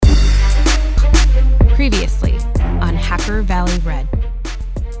Previously on Hacker Valley Red.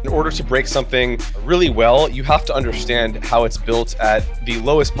 In order to break something really well, you have to understand how it's built at the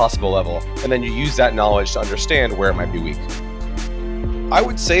lowest possible level, and then you use that knowledge to understand where it might be weak. I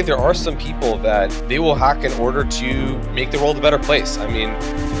would say there are some people that they will hack in order to make the world a better place. I mean,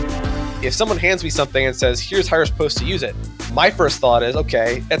 if someone hands me something and says, here's how you're supposed to use it, my first thought is,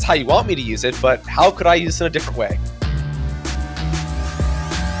 okay, that's how you want me to use it, but how could I use it in a different way?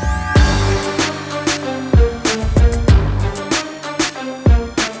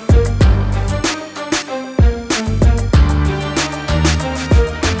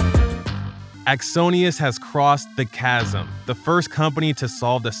 Axonius has crossed the chasm, the first company to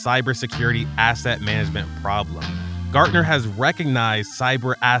solve the cybersecurity asset management problem. Gartner has recognized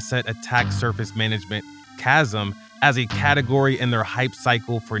cyber asset attack surface management, CASM, as a category in their Hype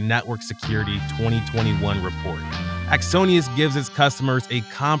Cycle for Network Security 2021 report. Axonius gives its customers a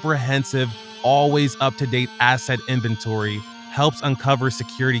comprehensive, always up-to-date asset inventory, helps uncover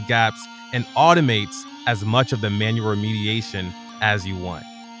security gaps, and automates as much of the manual remediation as you want.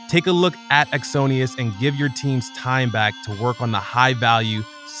 Take a look at Axonius and give your teams time back to work on the high-value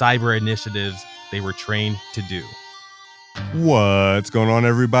cyber initiatives they were trained to do. What's going on,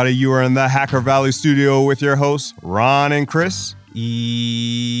 everybody? You are in the Hacker Valley studio with your hosts, Ron and Chris.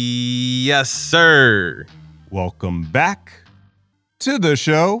 Yes, sir. Welcome back to the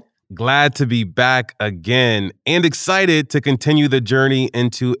show. Glad to be back again and excited to continue the journey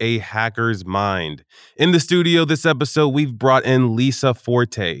into a hacker's mind. In the studio this episode, we've brought in Lisa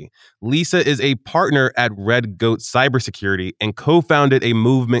Forte. Lisa is a partner at Red Goat Cybersecurity and co-founded a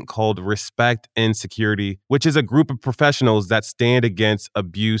movement called Respect in Security, which is a group of professionals that stand against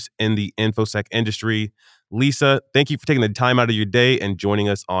abuse in the InfoSec industry. Lisa, thank you for taking the time out of your day and joining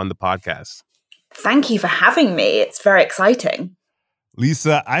us on the podcast. Thank you for having me. It's very exciting.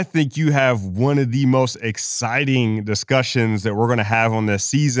 Lisa, I think you have one of the most exciting discussions that we're going to have on this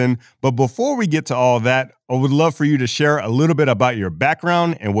season. But before we get to all that, I would love for you to share a little bit about your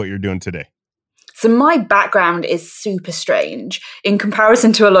background and what you're doing today. So my background is super strange in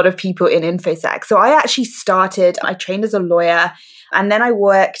comparison to a lot of people in InfoSec. So I trained as a lawyer, and then I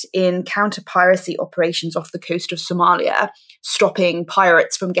worked in counter-piracy operations off the coast of Somalia, stopping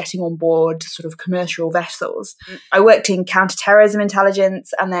pirates from getting on board sort of commercial vessels. I worked in counter-terrorism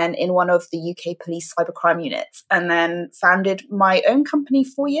intelligence and then in one of the UK police cybercrime units, and then founded my own company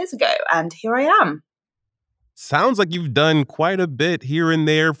 4 years ago, and here I am. Sounds like you've done quite a bit here and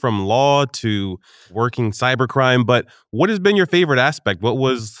there, from law to working cybercrime, but what has been your favorite aspect? What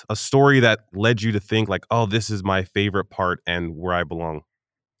was a story that led you to think like, oh, this is my favorite part and where I belong?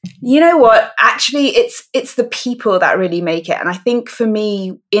 You know what? Actually, it's the people that really make it. And I think for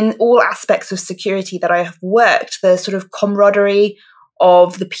me, in all aspects of security that I have worked, the sort of camaraderie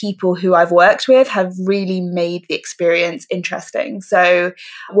of the people who I've worked with have really made the experience interesting. So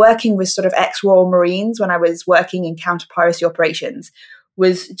working with sort of ex-Royal Marines when I was working in counter-piracy operations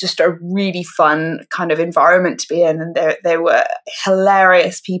was just a really fun kind of environment to be in. And they were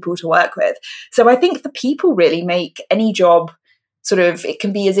hilarious people to work with. So I think the people really make any job sort of, it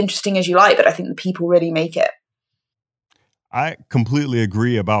can be as interesting as you like, but I think the people really make it. I completely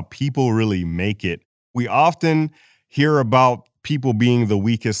agree about people really make it. We often hear about people being the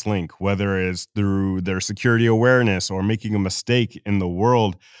weakest link, whether it's through their security awareness or making a mistake in the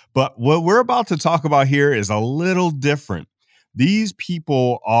world. But what we're about to talk about here is a little different. These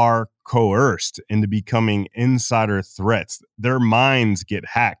people are coerced into becoming insider threats. Their minds get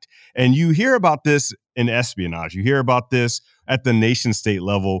hacked. And you hear about this in espionage. You hear about this at the nation state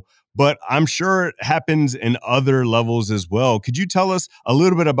level, but I'm sure it happens in other levels as well. Could you tell us a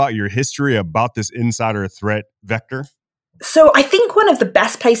little bit about your history about this insider threat vector? So I think one of the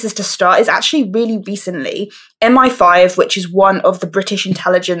best places to start is actually really recently. MI5, which is one of the British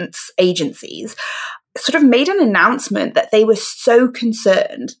intelligence agencies, sort of made an announcement that they were so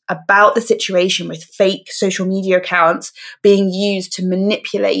concerned about the situation with fake social media accounts being used to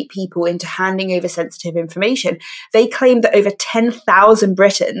manipulate people into handing over sensitive information. They claimed that over 10,000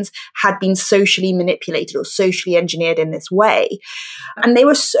 Britons had been socially manipulated or socially engineered in this way. And they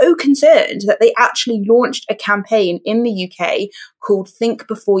were so concerned that they actually launched a campaign in the UK called Think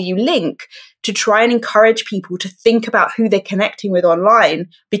Before You Link to try and encourage people to think about who they're connecting with online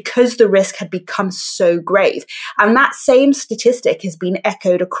because the risk had become so grave. And that same statistic has been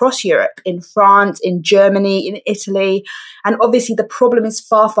echoed across Europe, in France, in Germany, in Italy. And obviously the problem is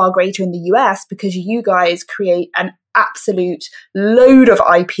far, far greater in the US because you guys create an absolute load of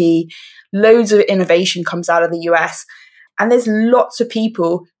IP, loads of innovation comes out of the US. And there's lots of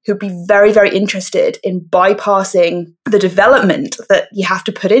people who'd be very, very interested in bypassing the development that you have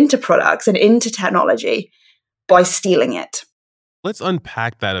to put into products and into technology by stealing it. Let's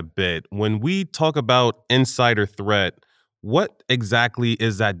unpack that a bit. When we talk about insider threat, what exactly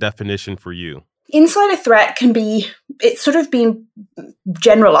is that definition for you? Insider threat can be, it's sort of been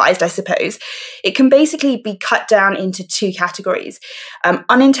generalized, I suppose. It can basically be cut down into two categories.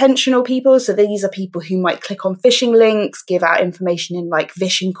 Unintentional people, so these are people who might click on phishing links, give out information in like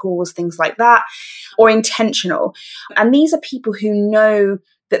phishing calls, things like that, or intentional. And these are people who know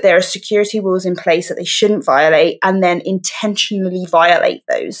that there are security rules in place that they shouldn't violate and then intentionally violate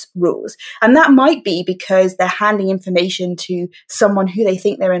those rules. And that might be because they're handing information to someone who they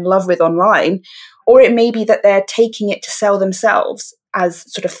think they're in love with online, or it may be that they're taking it to sell themselves as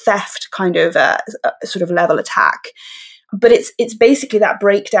sort of theft kind of sort of level attack. But it's basically that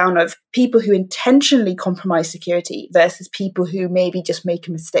breakdown of people who intentionally compromise security versus people who maybe just make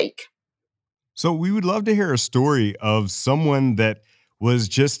a mistake. So we would love to hear a story of someone that was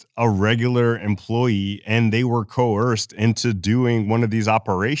just a regular employee and they were coerced into doing one of these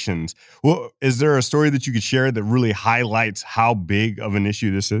operations. Well, is there a story that you could share that really highlights how big of an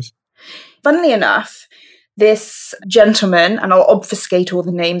issue this is? Funnily enough, this gentleman, and I'll obfuscate all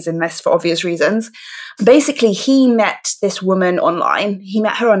the names in this for obvious reasons, basically he met this woman online. He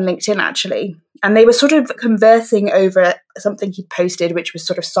met her on LinkedIn, actually. And they were sort of conversing over something he'd posted, which was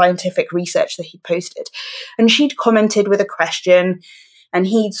sort of scientific research that he'd posted. And she'd commented with a question, and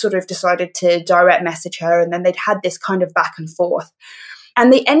he'd sort of decided to direct message her, and then they'd had this kind of back and forth.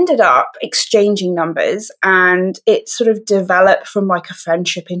 And they ended up exchanging numbers, and it sort of developed from like a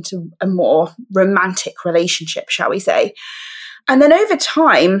friendship into a more romantic relationship, shall we say. And then over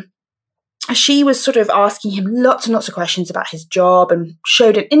time, she was sort of asking him lots and lots of questions about his job and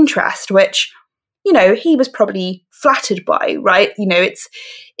showed an interest, which, you know, he was probably flattered by, right? You know,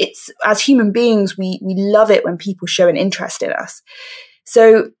 it's as human beings, we love it when people show an interest in us.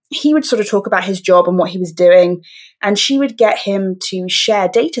 So he would sort of talk about his job and what he was doing, and she would get him to share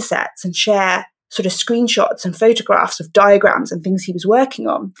data sets and share sort of screenshots and photographs of diagrams and things he was working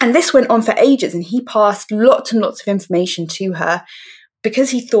on. And this went on for ages, and he passed lots and lots of information to her because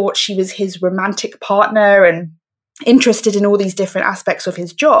he thought she was his romantic partner and interested in all these different aspects of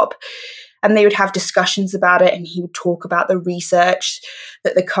his job. And they would have discussions about it, and he would talk about the research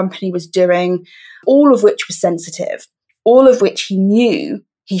that the company was doing, all of which was sensitive, all of which he knew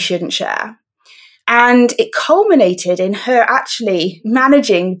he shouldn't share. And it culminated in her actually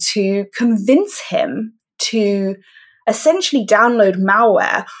managing to convince him to essentially download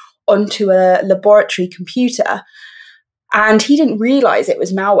malware onto a laboratory computer. And he didn't realize it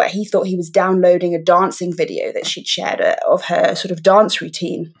was malware. He thought he was downloading a dancing video that she'd shared of her sort of dance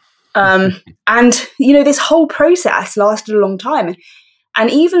routine. And, you know, this whole process lasted a long time. And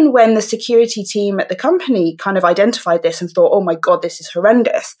even when the security team at the company kind of identified this and thought, oh my God, this is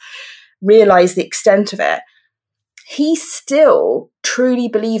horrendous, realized the extent of it, he still truly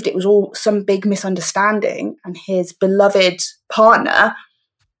believed it was all some big misunderstanding and his beloved partner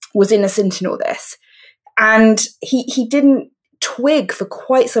was innocent in all this. And he didn't twig for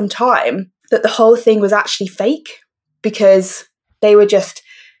quite some time that the whole thing was actually fake, because they were just,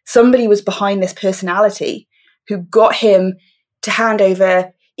 somebody was behind this personality who got him to hand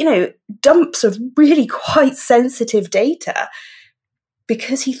over, you know, dumps of really quite sensitive data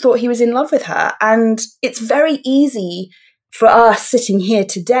because he thought he was in love with her. And it's very easy for us sitting here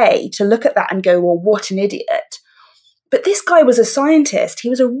today to look at that and go, well, what an idiot. But this guy was a scientist. He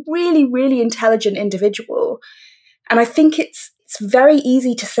was a really, really intelligent individual. And I think it's very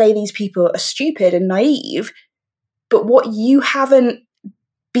easy to say these people are stupid and naive, but what you haven't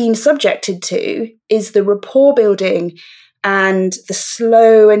been subjected to is the rapport building and the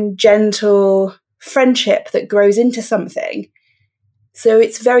slow and gentle friendship that grows into something. So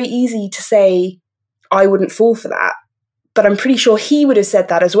it's very easy to say, I wouldn't fall for that. But I'm pretty sure he would have said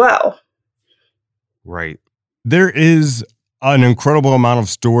that as well. Right. There is an incredible amount of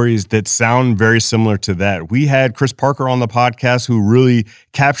stories that sound very similar to that. We had Chris Parker on the podcast who really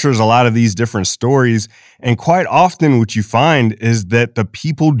captures a lot of these different stories. And quite often what you find is that the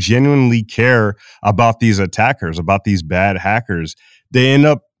people genuinely care about these attackers, about these bad hackers. They end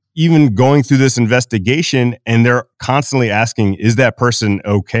up even going through this investigation and they're constantly asking, is that person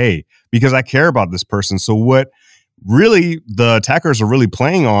okay? Because I care about this person. So what really the attackers are really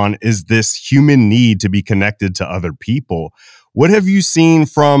playing on is this human need to be connected to other people. What have you seen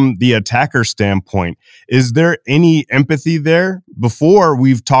from the attacker standpoint? Is there any empathy there? Before,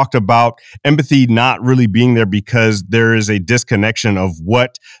 we've talked about empathy not really being there because there is a disconnection of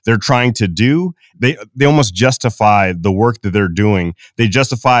what they're trying to do. they almost justify the work that they're doing. They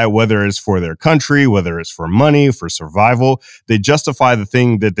justify whether it's for their country, whether it's for money, for survival. They justify the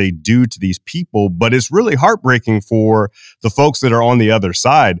thing that they do to these people, but it's really heartbreaking for the folks that are on the other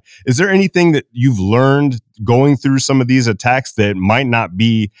side. Is there anything that you've learned going through some of these attacks that might not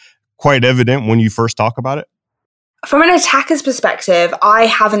be quite evident when you first talk about it? From an attacker's perspective, I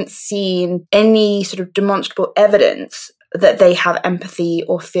haven't seen any sort of demonstrable evidence that they have empathy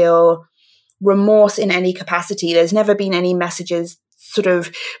or feel remorse in any capacity. There's never been any messages sort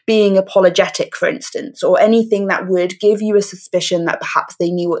of being apologetic, for instance, or anything that would give you a suspicion that perhaps they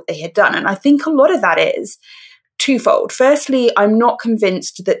knew what they had done. And I think a lot of that is twofold. Firstly, I'm not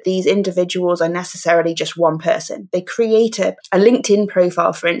convinced that these individuals are necessarily just one person. They create a LinkedIn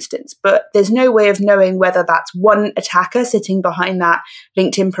profile, for instance, but there's no way of knowing whether that's one attacker sitting behind that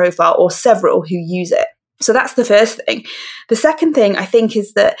LinkedIn profile or several who use it. So that's the first thing. The second thing, I think,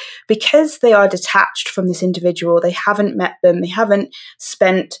 is that because they are detached from this individual, they haven't met them, they haven't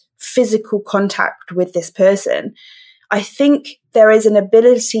spent physical contact with this person, I think there is an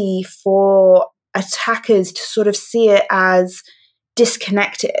ability for attackers to sort of see it as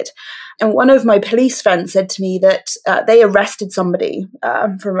disconnected. And one of my police friends said to me that they arrested somebody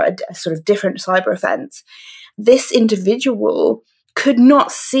from a sort of different cyber offense. This individual could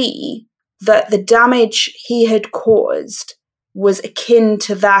not see that the damage he had caused was akin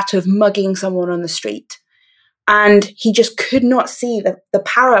to that of mugging someone on the street. And he just could not see the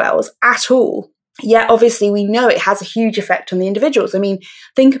parallels at all. Yet, obviously, we know it has a huge effect on the individuals. I mean,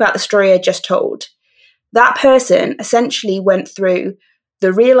 think about the story I just told. That person essentially went through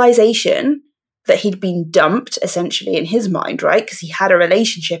the realization that he'd been dumped, essentially, in his mind, right? Because he had a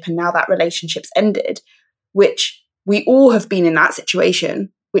relationship and now that relationship's ended, which we all have been in that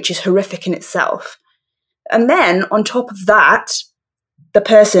situation, which is horrific in itself. And then, on top of that, the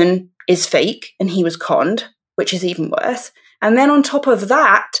person is fake and he was conned, which is even worse. And then on top of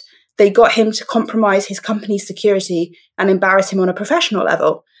that, they got him to compromise his company's security and embarrass him on a professional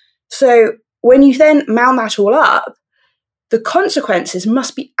level. So when you then mount that all up, the consequences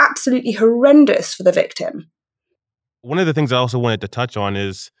must be absolutely horrendous for the victim. One of the things I also wanted to touch on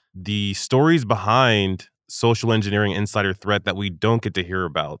is the stories behind social engineering insider threat that we don't get to hear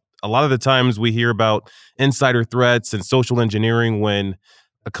about. A lot of the times we hear about insider threats and social engineering when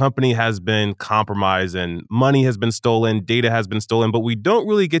a company has been compromised and money has been stolen, data has been stolen, but we don't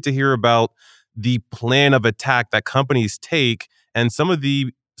really get to hear about the plan of attack that companies take and some of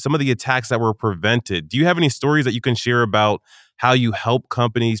the attacks that were prevented. Do you have any stories that you can share about how you help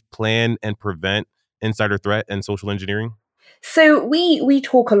companies plan and prevent insider threat and social engineering? So we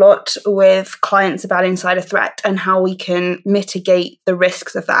talk a lot with clients about insider threat and how we can mitigate the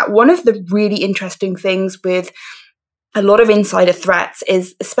risks of that. One of the really interesting things with a lot of insider threats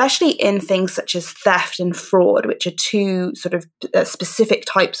is, especially in things such as theft and fraud, which are two sort of specific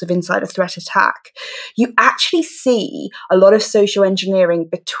types of insider threat attack, you actually see a lot of social engineering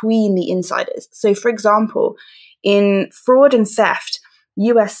between the insiders. So, for example, in fraud and theft,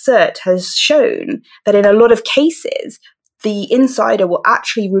 US CERT has shown that in a lot of cases, the insider will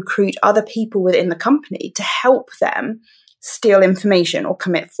actually recruit other people within the company to help them steal information or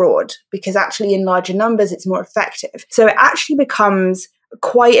commit fraud, because actually in larger numbers, it's more effective. So it actually becomes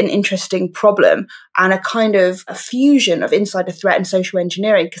quite an interesting problem and a kind of a fusion of insider threat and social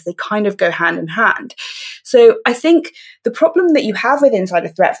engineering, because they kind of go hand in hand. So I think the problem that you have with insider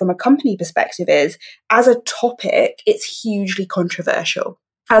threat from a company perspective is, as a topic, it's hugely controversial.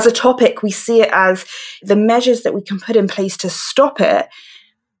 As a topic, we see it as the measures that we can put in place to stop it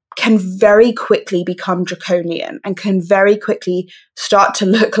can very quickly become draconian and can very quickly start to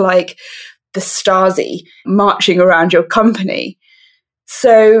look like the Stasi marching around your company.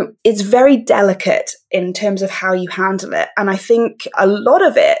 So it's very delicate in terms of how you handle it. And I think a lot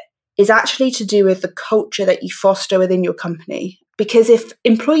of it is actually to do with the culture that you foster within your company. Because if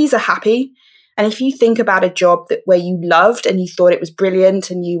employees are happy, and if you think about a job where you loved and you thought it was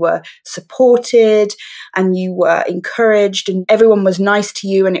brilliant and you were supported and you were encouraged and everyone was nice to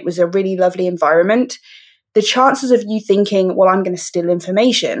you and it was a really lovely environment, the chances of you thinking, well, I'm going to steal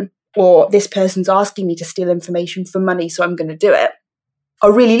information, or this person's asking me to steal information for money, so I'm going to do it,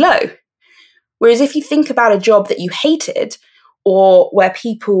 are really low. Whereas if you think about a job that you hated, or where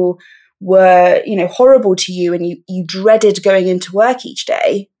people were, horrible to you and you dreaded going into work each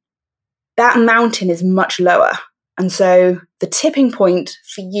day, that mountain is much lower. And so the tipping point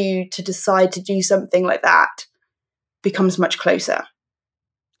for you to decide to do something like that becomes much closer.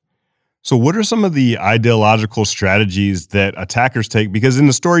 So what are some of the ideological strategies that attackers take? Because in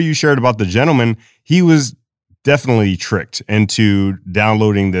the story you shared about the gentleman, he was definitely tricked into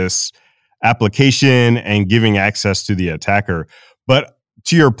downloading this application and giving access to the attacker. But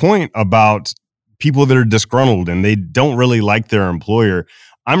to your point about people that are disgruntled and they don't really like their employer,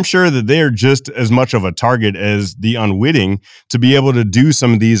 I'm sure that they are just as much of a target as the unwitting to be able to do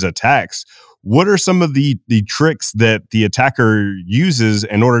some of these attacks. What are some of the tricks that the attacker uses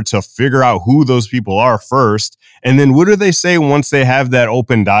in order to figure out who those people are first? And then what do they say once they have that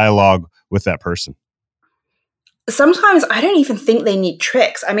open dialogue with that person? Sometimes I don't even think they need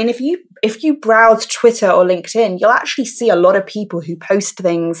tricks. I mean, if you browse Twitter or LinkedIn, you'll actually see a lot of people who post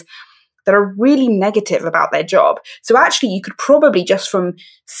things that are really negative about their job. So actually, you could probably just from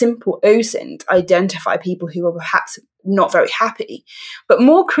simple OSINT identify people who are perhaps not very happy. But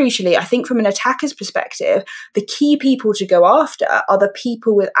more crucially, I think from an attacker's perspective, the key people to go after are the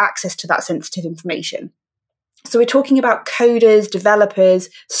people with access to that sensitive information. So we're talking about coders, developers,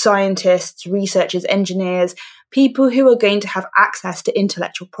 scientists, researchers, engineers, people who are going to have access to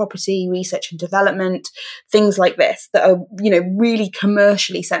intellectual property, research and development, things like this that are, really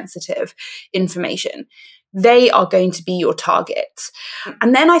commercially sensitive information. They are going to be your targets.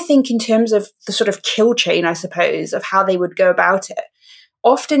 And then I think in terms of the sort of kill chain, I suppose, of how they would go about it,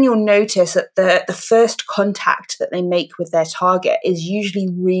 often you'll notice that the first contact that they make with their target is usually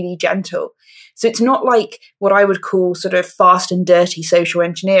really gentle. So it's not like what I would call sort of fast and dirty social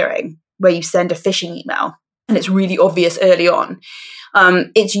engineering, where you send a phishing email and it's really obvious early on.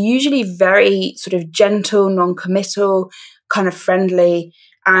 It's usually very sort of gentle, non-committal, kind of friendly.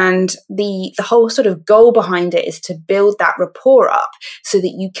 And the whole sort of goal behind it is to build that rapport up so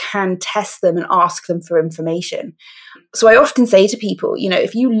that you can test them and ask them for information. So I often say to people,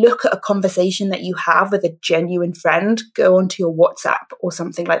 if you look at a conversation that you have with a genuine friend, go onto your WhatsApp or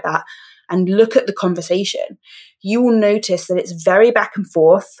something like that and look at the conversation, you will notice that it's very back and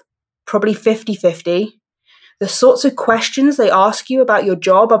forth, probably 50-50. The sorts of questions they ask you about your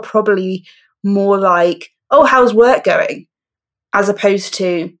job are probably more like, oh, how's work going? As opposed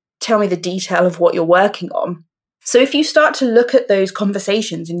to tell me the detail of what you're working on. So if you start to look at those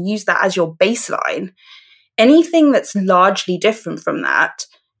conversations and use that as your baseline, anything that's largely different from that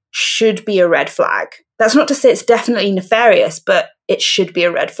should be a red flag. That's not to say it's definitely nefarious, but it should be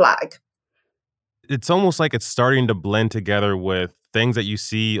a red flag. It's almost like it's starting to blend together with things that you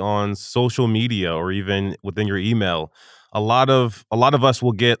see on social media or even within your email. A lot of us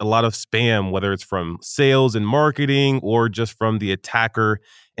will get a lot of spam, whether it's from sales and marketing or just from the attacker.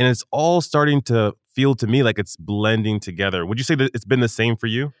 And it's all starting to feel to me like it's blending together. Would you say that it's been the same for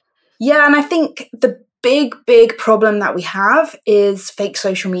you? Yeah, and I think the big problem that we have is fake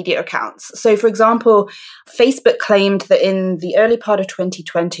social media accounts. So, for example, Facebook claimed that in the early part of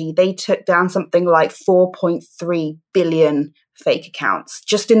 2020, they took down something like 4.3 billion fake accounts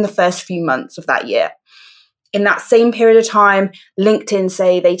just in the first few months of that year. In that same period of time, LinkedIn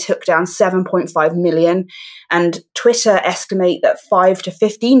say they took down 7.5 million, and Twitter estimate that 5 to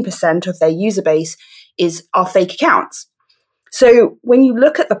 15% of their user base are fake accounts. So when you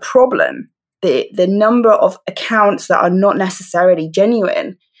look at the problem, the number of accounts that are not necessarily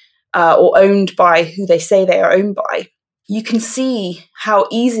genuine or owned by who they say they are owned by, you can see how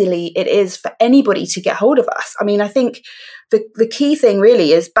easily it is for anybody to get hold of us. I mean, I think the key thing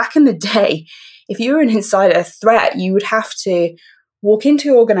really is back in the day, if you were an insider threat, you would have to walk into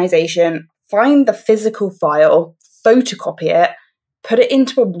your organization, find the physical file, photocopy it, put it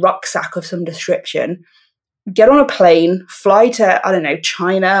into a rucksack of some description, get on a plane, fly to,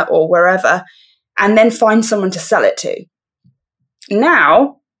 China or wherever, and then find someone to sell it to.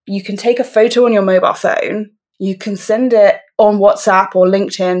 Now, you can take a photo on your mobile phone, you can send it on WhatsApp or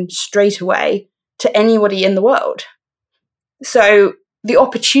LinkedIn straight away to anybody in the world. So the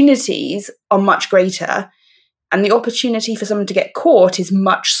opportunities are much greater, and the opportunity for someone to get caught is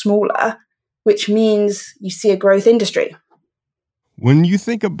much smaller, which means you see a growth industry. When you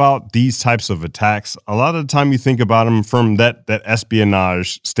think about these types of attacks, a lot of the time you think about them from that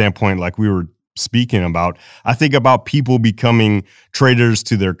espionage standpoint, like we were speaking about. I think about people becoming traitors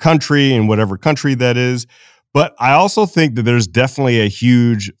to their country and whatever country that is. But I also think that there's definitely a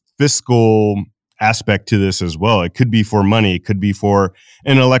huge fiscal aspect to this as well. It could be for money. It could be for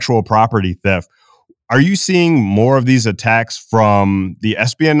intellectual property theft. Are you seeing more of these attacks from the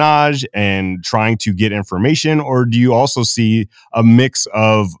espionage and trying to get information, or do you also see a mix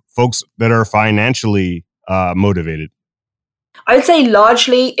of folks that are financially motivated? I would say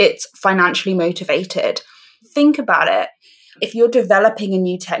largely it's financially motivated. Think about it. If you're developing a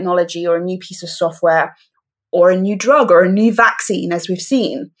new technology or a new piece of software or a new drug or a new vaccine, as we've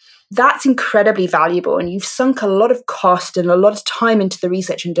seen, that's incredibly valuable, and you've sunk a lot of cost and a lot of time into the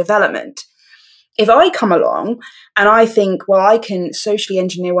research and development. If I come along and I think, well, I can socially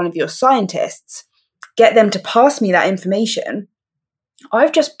engineer one of your scientists, get them to pass me that information,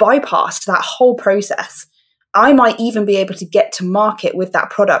 I've just bypassed that whole process. I might even be able to get to market with that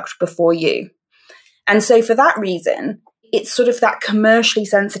product before you. And so for that reason, it's sort of that commercially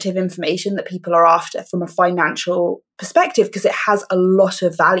sensitive information that people are after from a financial perspective, because it has a lot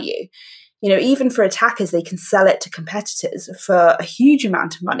of value. Even for attackers, they can sell it to competitors for a huge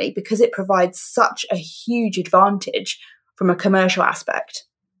amount of money because it provides such a huge advantage from a commercial aspect.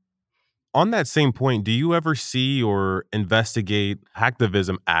 On that same point, do you ever see or investigate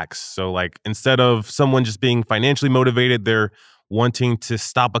hacktivism acts? So like instead of someone just being financially motivated, they're wanting to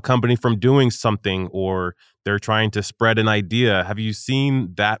stop a company from doing something, or they're trying to spread an idea. Have you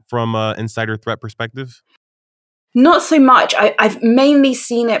seen that from an insider threat perspective? Not so much. I've mainly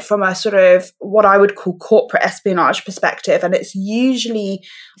seen it from a sort of what I would call corporate espionage perspective. And it's usually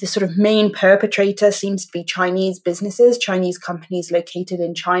the sort of main perpetrator seems to be Chinese businesses, Chinese companies located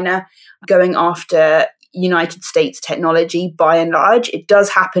in China, going after United States technology by and large. It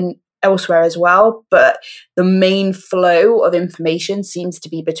does happen elsewhere as well, but the main flow of information seems to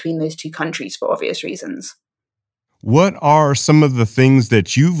be between those two countries for obvious reasons. What are some of the things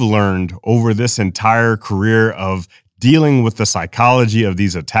that you've learned over this entire career of dealing with the psychology of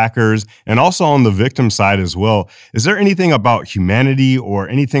these attackers and also on the victim side as well? Is there anything about humanity or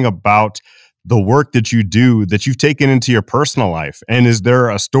anything about the work that you do that you've taken into your personal life? And is there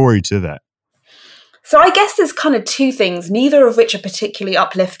a story to that? So I guess there's kind of two things, neither of which are particularly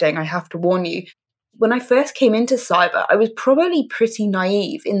uplifting, I have to warn you. When I first came into cyber, I was probably pretty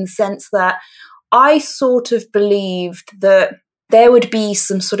naive in the sense that I sort of believed that there would be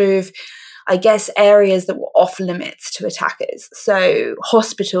some sort of, I guess, areas that were off limits to attackers. So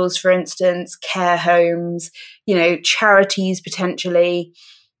hospitals, for instance, care homes, charities potentially,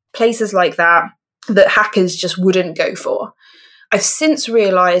 places like that hackers just wouldn't go for. I've since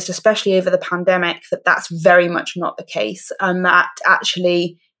realized, especially over the pandemic, that that's very much not the case, and that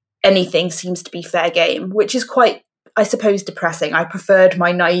actually anything seems to be fair game, which is quite, I suppose, depressing. I preferred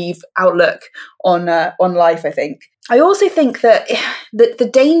my naive outlook on life, I think. I also think that the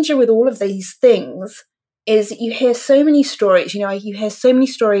danger with all of these things is that you hear so many stories, you hear so many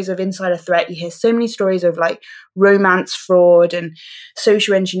stories of insider threat, you hear so many stories of like romance fraud and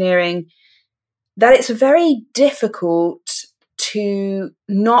social engineering, that it's very difficult to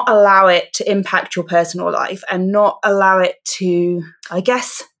not allow it to impact your personal life and not allow it to, I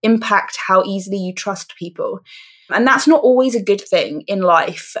guess, impact how easily you trust people. And that's not always a good thing in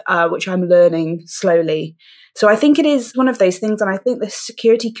life, which I'm learning slowly. So I think it is one of those things, and I think the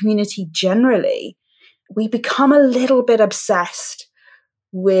security community generally, we become a little bit obsessed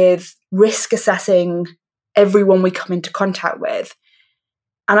with risk assessing everyone we come into contact with.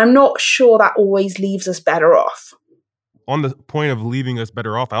 And I'm not sure that always leaves us better off. On the point of leaving us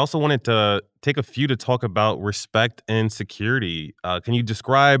better off, I also wanted to take a few to talk about respect and security. Can you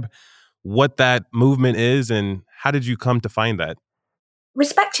describe what that movement is and how did you come to find that?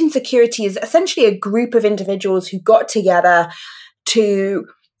 Respect and security is essentially a group of individuals who got together to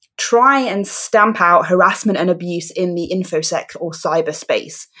try and stamp out harassment and abuse in the InfoSec or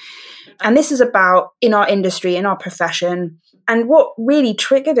cyberspace. And this is about in our industry, in our profession. And what really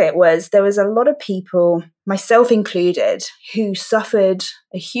triggered it was there was a lot of people, myself included, who suffered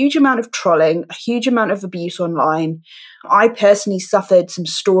a huge amount of trolling, a huge amount of abuse online. I personally suffered some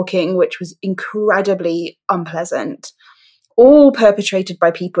stalking, which was incredibly unpleasant, all perpetrated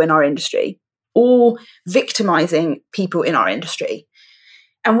by people in our industry, all victimizing people in our industry.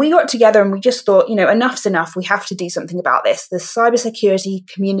 And we got together and we just thought, enough's enough. We have to do something about this. The cybersecurity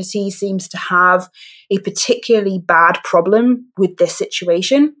community seems to have a particularly bad problem with this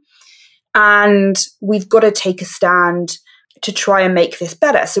situation. And we've got to take a stand to try and make this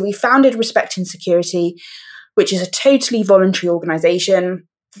better. So we founded Respect and Security, which is a totally voluntary organization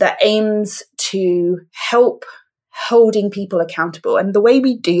that aims to help holding people accountable. And the way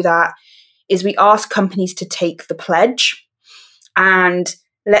we do that is we ask companies to take the pledge. And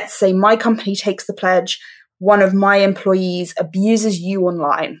let's say my company takes the pledge, one of my employees abuses you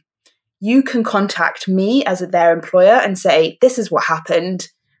online. You can contact me as their employer and say, this is what happened,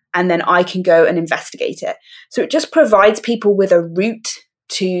 and then I can go and investigate it. So it just provides people with a route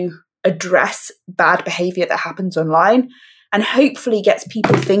to address bad behavior that happens online and hopefully gets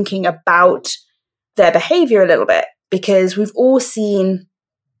people thinking about their behavior a little bit, because we've all seen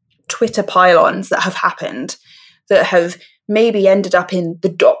Twitter pylons that have happened that have maybe ended up in the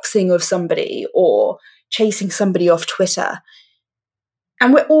doxing of somebody or chasing somebody off Twitter.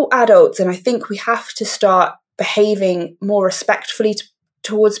 And we're all adults, and I think we have to start behaving more respectfully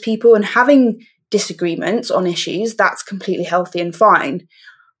towards people and having disagreements on issues, that's completely healthy and fine.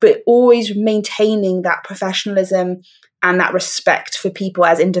 But always maintaining that professionalism and that respect for people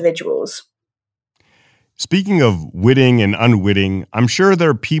as individuals. Speaking of witting and unwitting, I'm sure there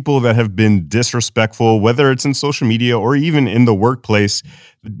are people that have been disrespectful, whether it's in social media or even in the workplace.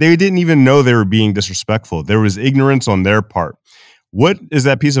 They didn't even know they were being disrespectful. There was ignorance on their part. What is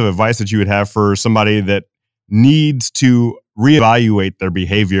that piece of advice that you would have for somebody that needs to reevaluate their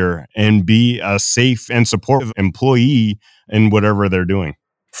behavior and be a safe and supportive employee in whatever they're doing?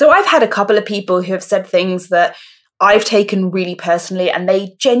 So I've had a couple of people who have said things that I've taken really personally, and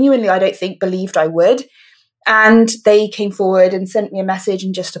they genuinely, I don't think, believed I would. And they came forward and sent me a message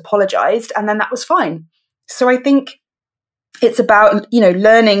and just apologized, and then that was fine. So I think it's about,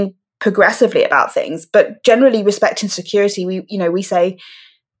 learning progressively about things, but generally respecting security. We say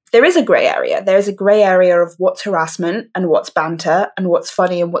there is a gray area. There is a gray area of what's harassment and what's banter and what's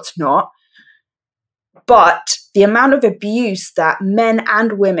funny and what's not. But the amount of abuse that men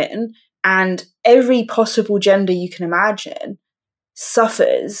and women and every possible gender you can imagine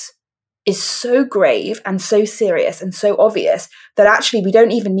suffers is so grave and so serious and so obvious that actually we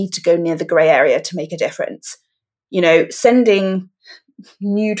don't even need to go near the grey area to make a difference. Sending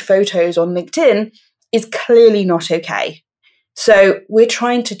nude photos on LinkedIn is clearly not okay. So we're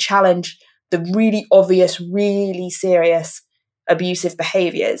trying to challenge the really obvious, really serious abusive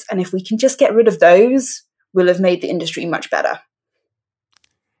behaviors. And if we can just get rid of those, we'll have made the industry much better.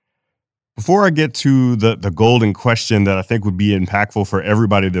 Before I get to the golden question that I think would be impactful for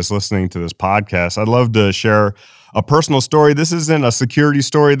everybody that's listening to this podcast, I'd love to share a personal story. This isn't a security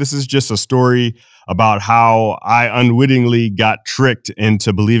story. This is just a story about how I unwittingly got tricked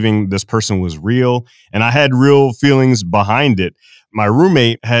into believing this person was real. And I had real feelings behind it. My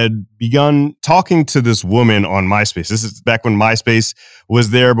roommate had begun talking to this woman on MySpace. This is back when MySpace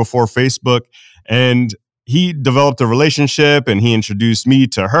was there before Facebook. And he developed a relationship and he introduced me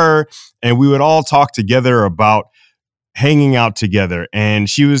to her, and we would all talk together about hanging out together. And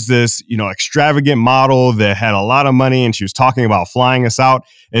she was this, extravagant model that had a lot of money, and she was talking about flying us out.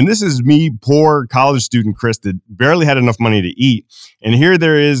 And this is me, poor college student Chris, that barely had enough money to eat. And here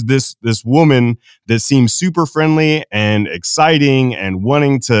there is this woman that seems super friendly and exciting and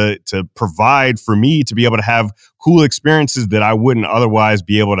wanting to provide for me to be able to have cool experiences that I wouldn't otherwise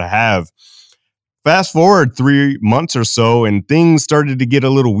be able to have. Fast forward 3 months or so, and things started to get a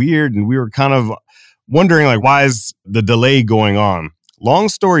little weird, and we were kind of wondering, why is the delay going on? Long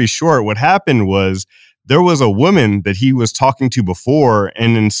story short, what happened was there was a woman that he was talking to before,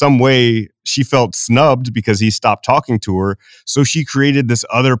 and in some way she felt snubbed because he stopped talking to her. So she created this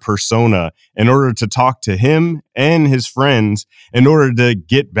other persona in order to talk to him and his friends in order to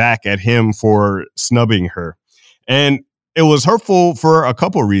get back at him for snubbing her. And it was hurtful for a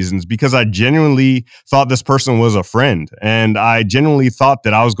couple of reasons, because I genuinely thought this person was a friend, and I genuinely thought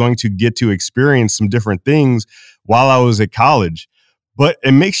that I was going to get to experience some different things while I was at college. But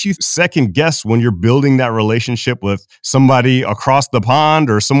it makes you second guess when you're building that relationship with somebody across the pond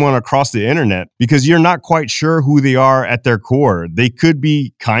or someone across the internet, because you're not quite sure who they are at their core. They could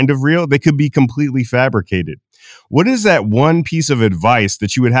be kind of real. They could be completely fabricated. What is that one piece of advice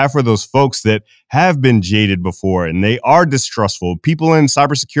that you would have for those folks that have been jaded before and they are distrustful? People in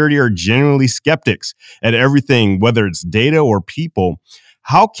cybersecurity are genuinely skeptics at everything, whether it's data or people.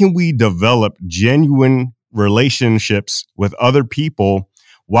 How can we develop genuine relationships with other people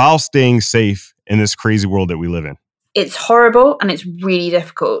while staying safe in this crazy world that we live in? It's horrible and it's really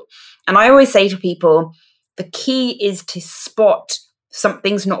difficult. And I always say to people, the key is to spot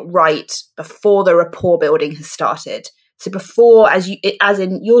something's not right before the rapport building has started. So before, as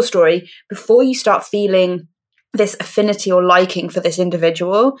in your story, before you start feeling this affinity or liking for this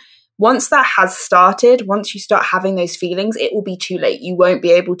individual, once that has started, once you start having those feelings, it will be too late. You won't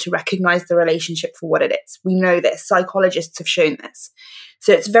be able to recognize the relationship for what it is. We know this. Psychologists have shown this.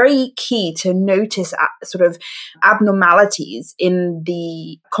 So it's very key to notice sort of abnormalities in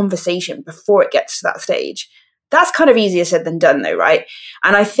the conversation before it gets to that stage. That's kind of easier said than done, though, right?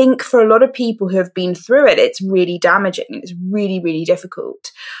 And I think for a lot of people who have been through it, it's really damaging. It's really, really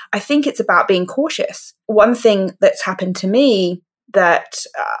difficult. I think it's about being cautious. One thing that's happened to me that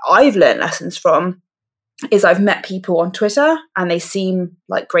I've learned lessons from is I've met people on Twitter and they seem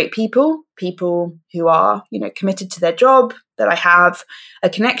like great people who are, committed to their job, that I have a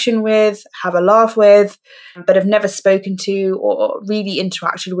connection with, have a laugh with, but have never spoken to or really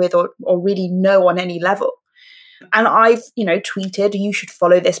interacted with or really know on any level. And I've, tweeted, you should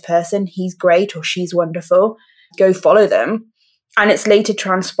follow this person. He's great or she's wonderful. Go follow them. And it's later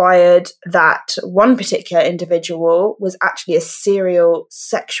transpired that one particular individual was actually a serial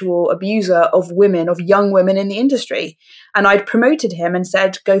sexual abuser of women, of young women in the industry. And I'd promoted him and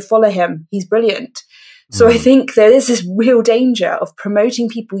said, go follow him. He's brilliant. So I think there is this real danger of promoting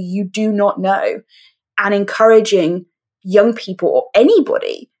people you do not know and encouraging young people or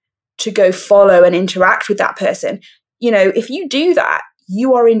anybody to go follow and interact with that person. You know, if you do that,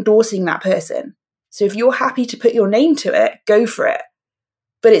 you are endorsing that person. So if you're happy to put your name to it, go for it.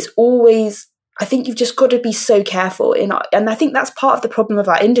 But it's always, I think you've just got to be so careful. And I think that's part of the problem of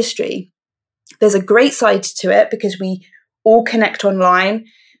our industry. There's a great side to it because we all connect online.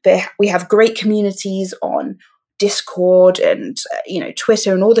 We have great communities on Discord and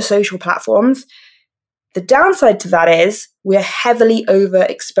Twitter and all the social platforms. The downside to that is we're heavily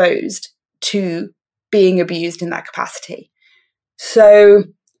overexposed to being abused in that capacity. So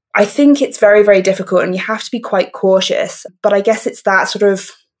I think it's very, very difficult and you have to be quite cautious. But I guess it's that sort of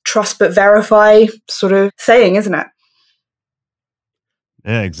trust but verify sort of saying, isn't it?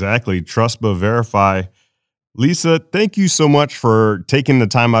 Yeah, exactly. Trust but verify. Lisa, thank you so much for taking the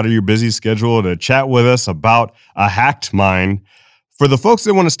time out of your busy schedule to chat with us about A Hacked Mind. For the folks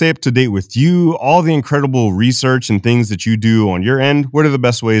that want to stay up to date with you, all the incredible research and things that you do on your end, what are the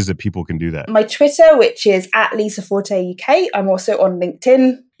best ways that people can do that? My Twitter, which is @LisaForte UK. I'm also on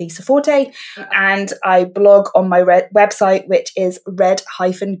LinkedIn, Lisa Forte, and I blog on my website, which is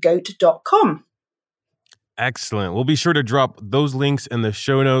red-goat.com. Excellent. We'll be sure to drop those links in the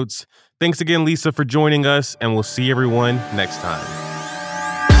show notes. Thanks again, Lisa, for joining us, and we'll see everyone next time.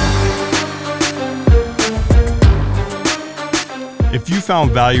 If you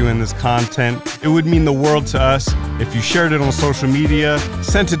found value in this content, it would mean the world to us if you shared it on social media,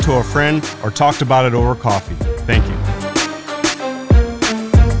 sent it to a friend, or talked about it over coffee. Thank you.